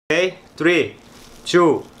Okay, 3,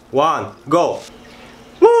 2, 1, go!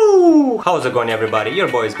 Woo! How's it going, everybody? Your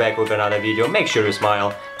boy is back with another video. Make sure you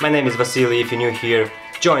smile. My name is Vasily. If you're new here,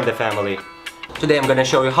 join the family. Today I'm gonna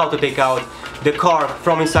show you how to take out the cork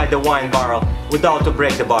from inside the wine barrel without to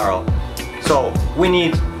break the barrel. So we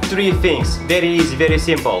need 3 things. Very easy, very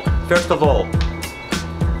simple. First of all,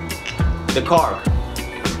 the cork.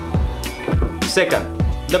 Second,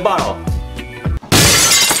 the bottle.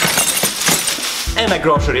 And a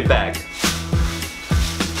grocery bag.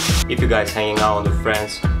 If you guys hanging out with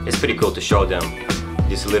friends, it's pretty cool to show them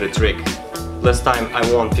this little trick. Last time I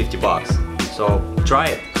won 50 bucks, so try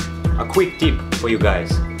it. A quick tip for you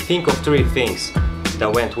guys. Think of 3 things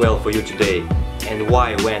that went well for you today and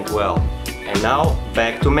why it went well. And now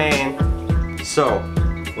back to main. So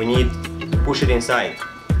we need to push it inside.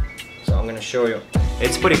 So I'm gonna show you.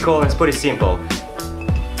 It's pretty cool and it's pretty simple.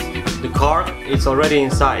 The cork, it's already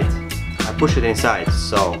inside. I push it inside,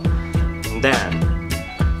 so and then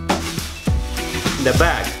the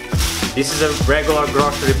bag. This is a regular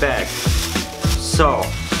grocery bag. So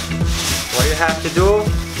what you have to do,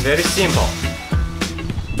 very simple.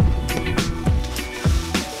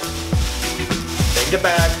 Take the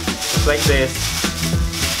bag, just like this.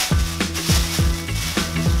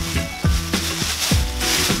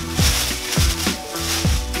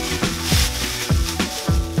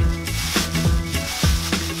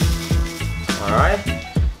 Alright,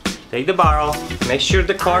 take the barrel, make sure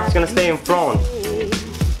the cork is gonna stay in front.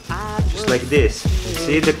 Just like this. You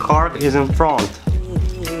see, the cork is in front.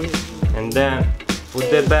 And then put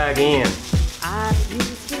the bag in.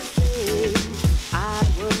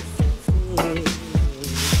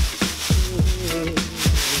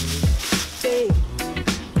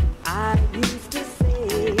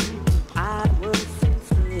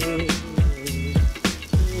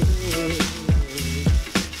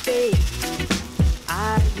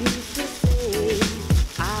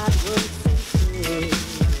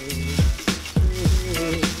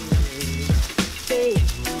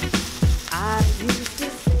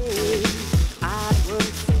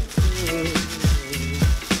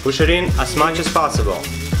 Push it in as much as possible.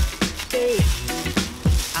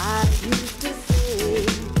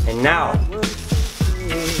 And now,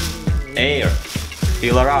 air,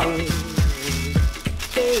 fill her up.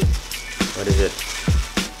 What is it?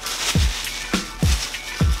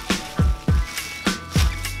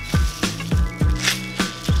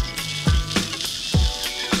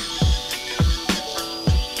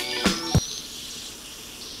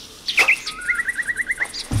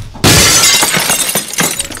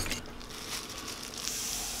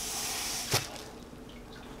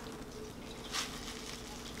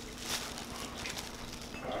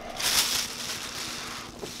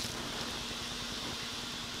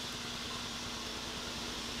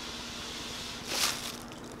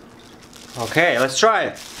 Okay, let's try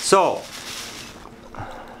it. So,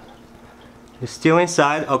 it's still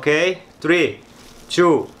inside, okay? 3,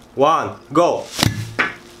 2, 1, go!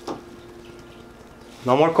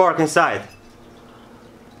 No more cork inside.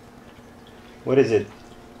 What is it?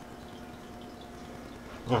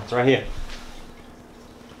 Oh, it's right here.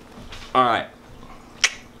 Alright.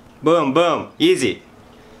 Boom, boom, easy.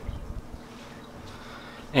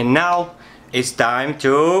 And now, it's time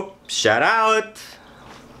to shout out!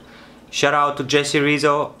 Shout out to Jesse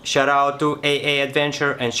Rizzo, shout out to AA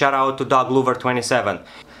Adventure, and shout out to Dog Lover 27.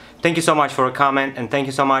 Thank you so much for a comment, and thank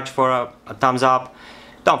you so much for a thumbs up.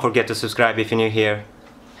 Don't forget to subscribe if you're new here.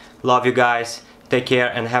 Love you guys, take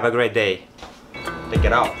care and have a great day. Take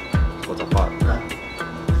it out. What the fuck?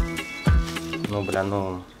 No, бля,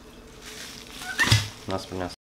 no. Нас принес.